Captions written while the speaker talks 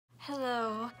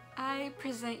Hello, I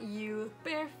present you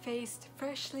bare-faced,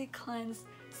 freshly cleansed,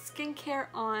 skincare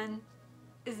on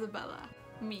Isabella.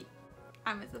 Me.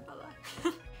 I'm Isabella.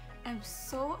 I'm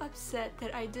so upset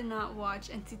that I did not watch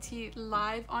NCT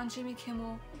live on Jimmy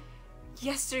Kimmel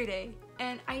yesterday,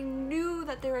 and I knew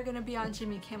that they were gonna be on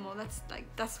Jimmy Kimmel.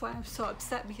 That's why I'm so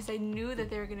upset, because I knew that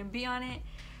they were gonna be on it,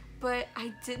 but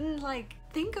I didn't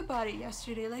think about it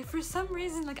yesterday. For some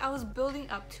reason, I was building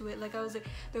up to it. I was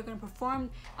they're gonna perform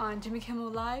on Jimmy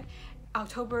Kimmel Live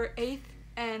October 8th,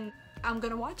 and I'm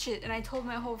gonna watch it. And I told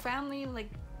my whole family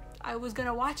I was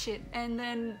gonna watch it, and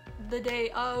then the day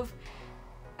of,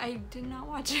 I did not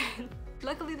watch it.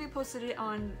 Luckily they posted it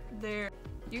on their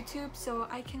YouTube, so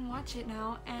I can watch it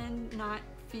now and not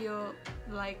feel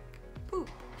like poop.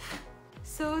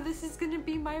 So this is gonna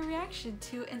be my reaction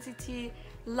to NCT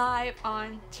live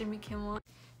on Jimmy Kimmel.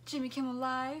 Jimmy Kimmel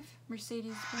Live,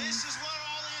 Mercedes-Benz. This is what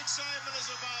all the excitement is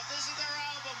about. This is their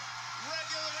album,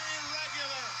 Regular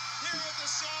Irregular. Here with the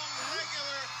song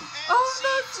Regular. NCT Oh,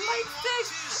 those light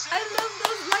sticks! I love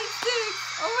those light sticks!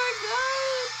 Oh my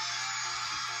god!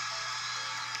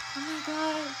 Oh my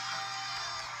god.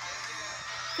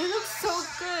 They look so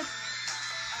good.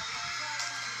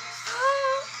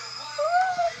 Oh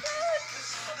my god.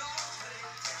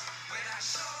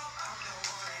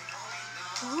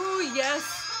 Oh yes.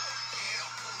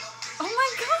 Oh my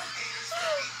god.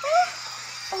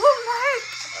 Oh my.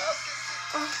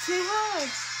 Oh Jihan.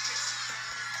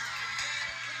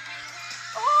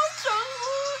 Oh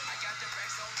Jungkook.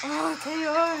 Oh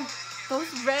Taeyeon.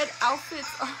 Those red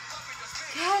outfits. Oh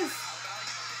yes.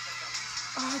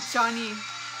 Oh Johnny.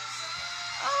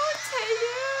 Oh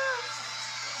Taeyeon.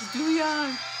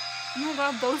 Dooyoung. Oh my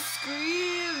god, those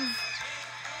screams.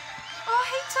 Oh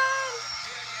Haechan.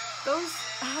 Those.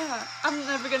 I'm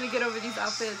never gonna get over these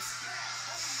outfits.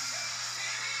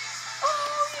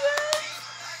 Oh yes.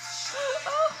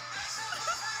 Oh.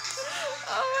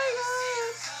 Oh my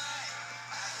god.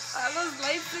 I love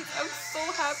light sticks. I'm so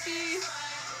happy.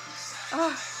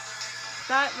 Oh,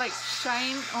 that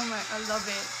shine. Oh my, I love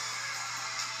it.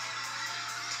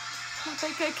 I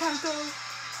can't go.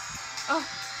 Oh,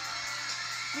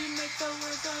 we make the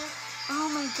world go. Oh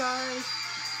my god.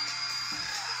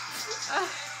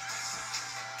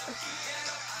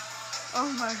 Oh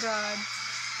my god.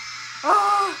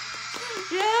 Oh,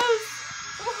 yes.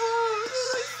 Oh,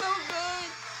 this looks so good.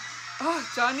 Oh,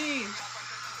 Johnny.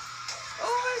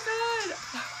 Oh my god.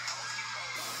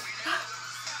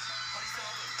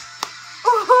 Oh,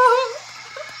 oh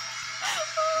my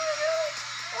god.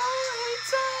 Oh,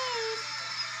 Haechan.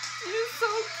 You're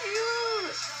so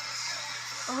cute.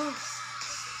 Oh.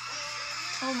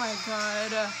 Oh my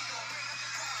god.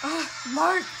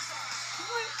 Mark.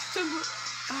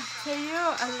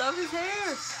 Taeyeon, I love his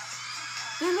hair.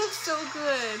 They look so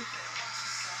good.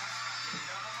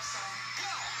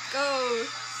 Go.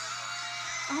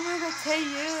 Oh my god,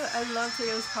 Taeyeon. I love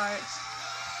Taeyeon's part.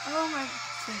 Oh my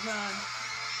god.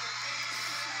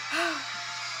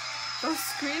 Those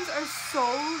screams are so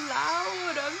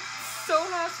loud. I'm so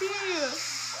happy.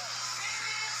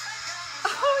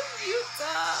 Oh,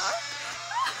 Yuta.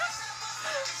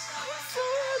 I'm so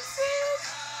happy.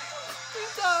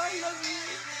 Yuta, I love you.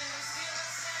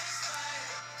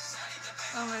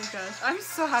 Oh my gosh. I'm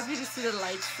so happy to see the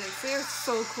light sticks. They are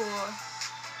so cool.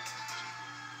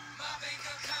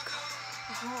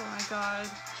 Oh my god.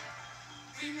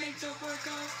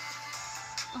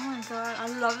 Oh my god. I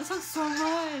love this song so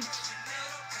much.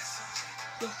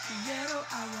 I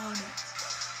want it.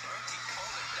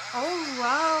 Oh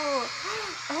wow.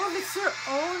 Oh, it's their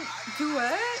own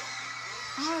duet?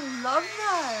 Oh, I love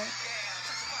that.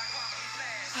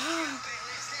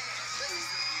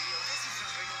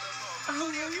 Oh,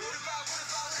 really?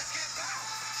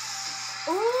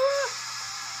 Oh!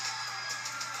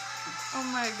 Oh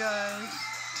my gosh.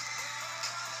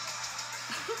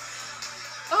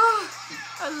 Oh,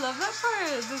 I love that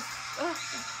part. This,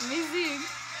 amazing.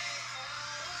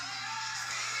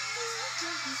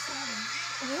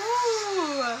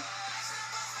 Oh!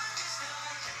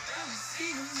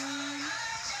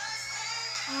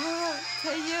 Oh,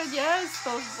 Taeyeon, yes,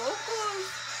 those vocals.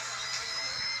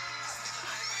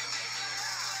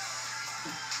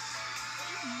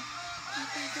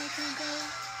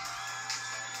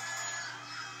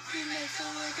 Oh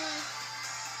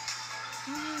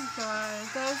my god,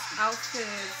 those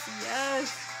outfits, yes.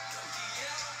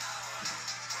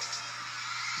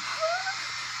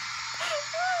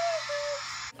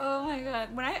 Oh my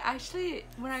god, when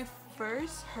I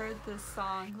first heard this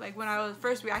song, when I was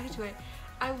first reacting to it,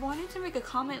 I wanted to make a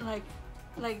comment like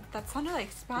that sounded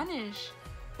like Spanish,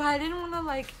 but I didn't want to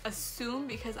like assume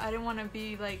because I didn't want to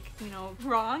be like, you know,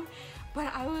 wrong.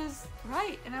 But I was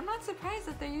right, and I'm not surprised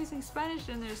that they're using Spanish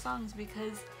in their songs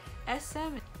because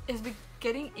SM is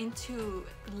getting into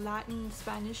Latin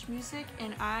Spanish music,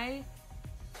 and I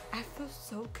feel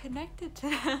so connected to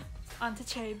them. On to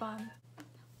Cherry Bomb.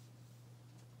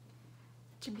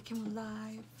 Jimmy Kimmel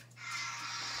Live.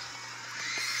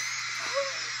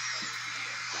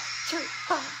 Cherry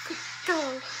Bomb could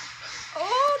go.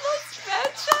 Oh, those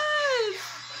matches!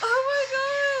 Oh my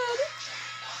god!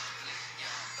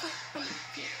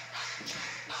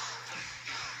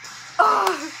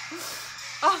 Oh,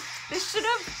 oh, they should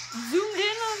have zoomed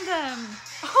in on them.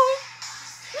 Oh,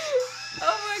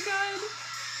 oh my god.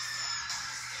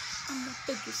 I'm the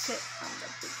biggest hit. I'm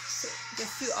the biggest hit.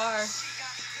 Yes, you are.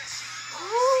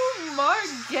 Oh, Mark,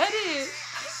 get it.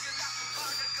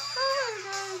 Oh my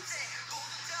god.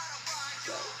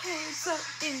 Go hands up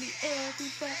in the air, be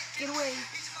back, get away.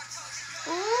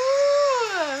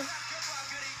 Ooh.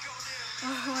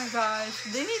 Oh my gosh.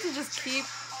 They need to just keep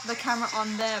the camera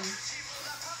on them.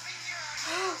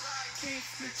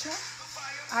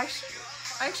 I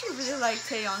actually really like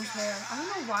Taeyong's hair. I don't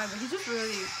know why, but he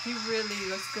really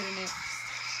looks good in it.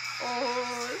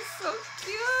 Oh, it's so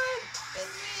cute.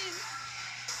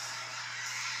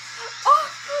 Oh,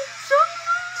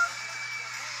 Jungwoo!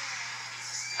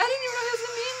 I didn't even know he was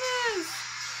gonna be in this.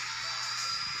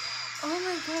 Oh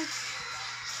my god.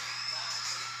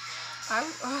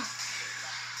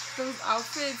 Those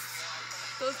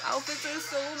outfits are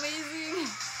so amazing.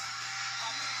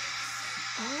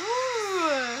 Ooh.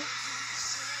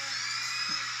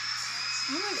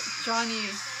 Oh my god, Johnny.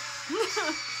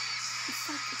 It's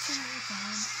like a cherry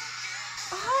bomb.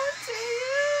 Oh,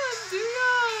 Taeyong,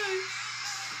 Dooyoung.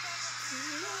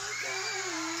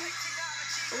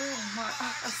 Oh, Mark.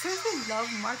 I seriously love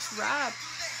Mark's rap.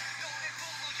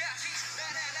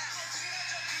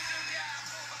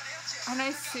 And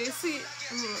I seriously,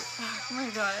 oh my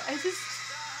god,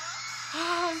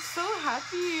 I'm so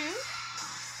happy.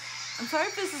 I'm sorry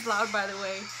if this is loud, by the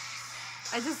way.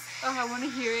 I want to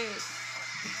hear it.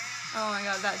 Oh my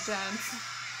god, that dance.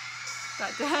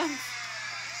 That dance.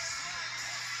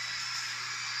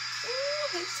 Ooh,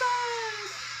 hit time.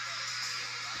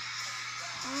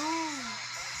 Oh.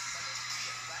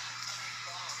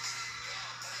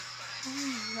 Oh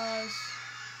my gosh.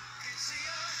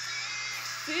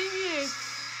 Sing it.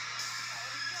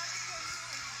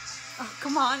 Oh,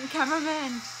 come on,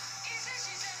 cameraman.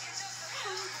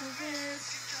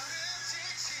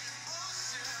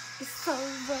 It's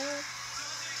over.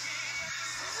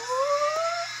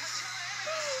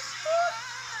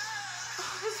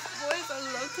 His voice, I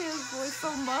love his voice so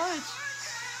much.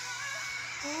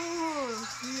 Oh,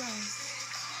 yeah.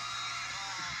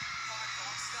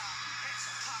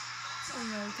 Oh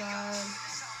my god.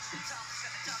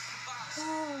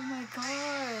 Oh my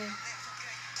god.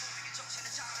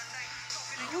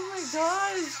 Oh my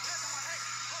gosh.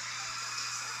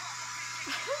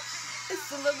 I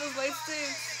still love those light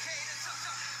sticks.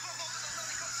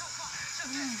 Oh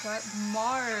my god,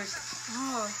 Mark.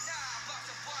 Oh.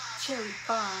 Cherry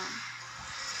bomb.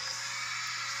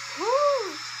 Woo!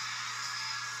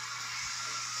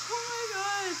 Oh my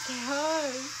god,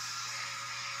 yes.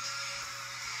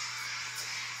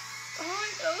 Oh my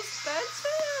god, those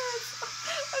badges.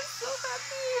 I'm so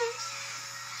happy.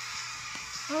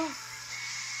 Oh.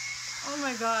 Oh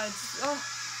my god. Oh.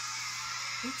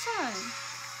 Good time.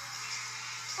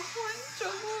 Oh my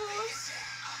Jungwoo.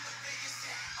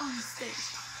 On stage.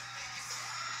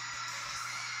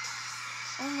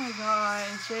 Oh my god,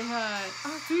 Jaehyun.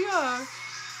 Oh, Dooyoung.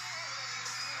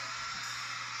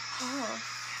 Oh.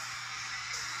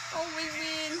 Oh,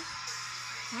 Wingmin.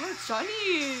 Oh,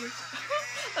 Johnny.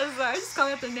 I'm sorry, I just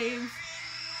calling out the names.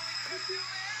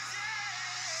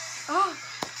 Oh,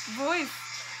 voice.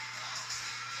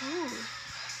 Ooh.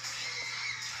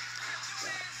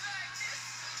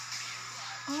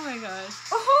 Oh my gosh.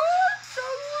 Oh,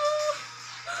 Jungwoo.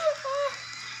 Oh.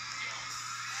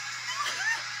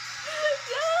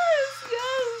 Yes,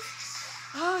 yes.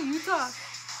 Oh, Utah.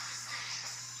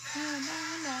 Na, na,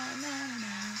 na, na,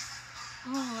 na.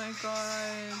 Oh my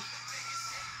god.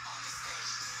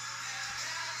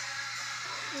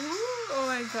 Ooh, oh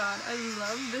my god, I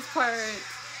love this part.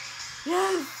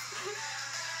 Yes.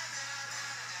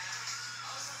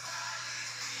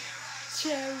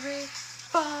 Cherry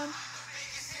bomb.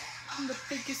 I'm the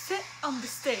biggest hit on the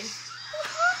stage. Yes!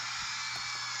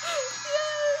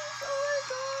 Oh my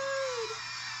god!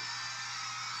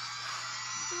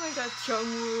 Oh my god,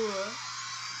 Jungwoo.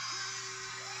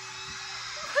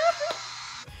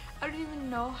 I don't even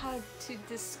know how to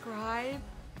describe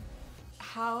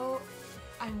how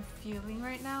I'm feeling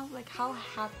right now, like how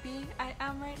happy I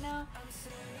am right now.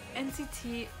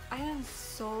 NCT, I am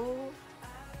so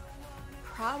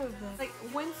proud of them. Like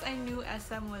once I knew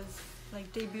SM was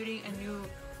like debuting a new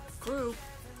group,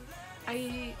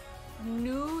 I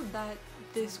knew that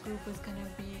this group was gonna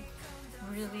be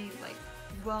really like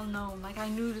well known. Like I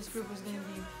knew this group was gonna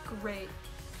be great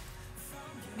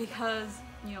because,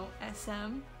 you know,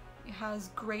 SM has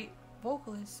great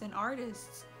vocalists and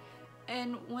artists.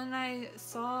 And when I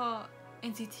saw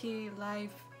NCT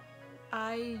live,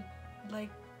 I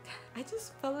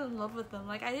just fell in love with them.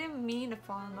 Like I didn't mean to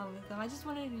fall in love with them. I just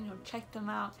wanted to, you know, check them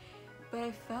out. But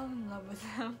I fell in love with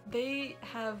them. They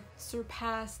have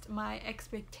surpassed my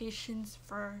expectations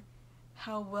for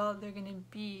how well they're gonna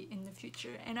be in the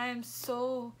future. And I am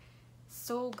so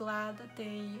glad that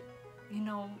they, you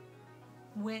know,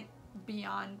 went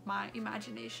beyond my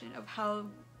imagination of how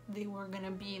they were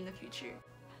gonna be in the future.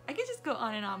 I could just go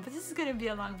on and on, but this is gonna be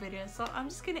a long video, so I'm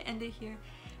just gonna end it here.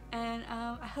 And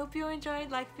I hope you enjoyed.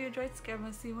 Like if you enjoyed, subscribe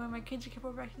and see more of my cringy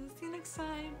K-pop reactions. See you next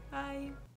time. Bye.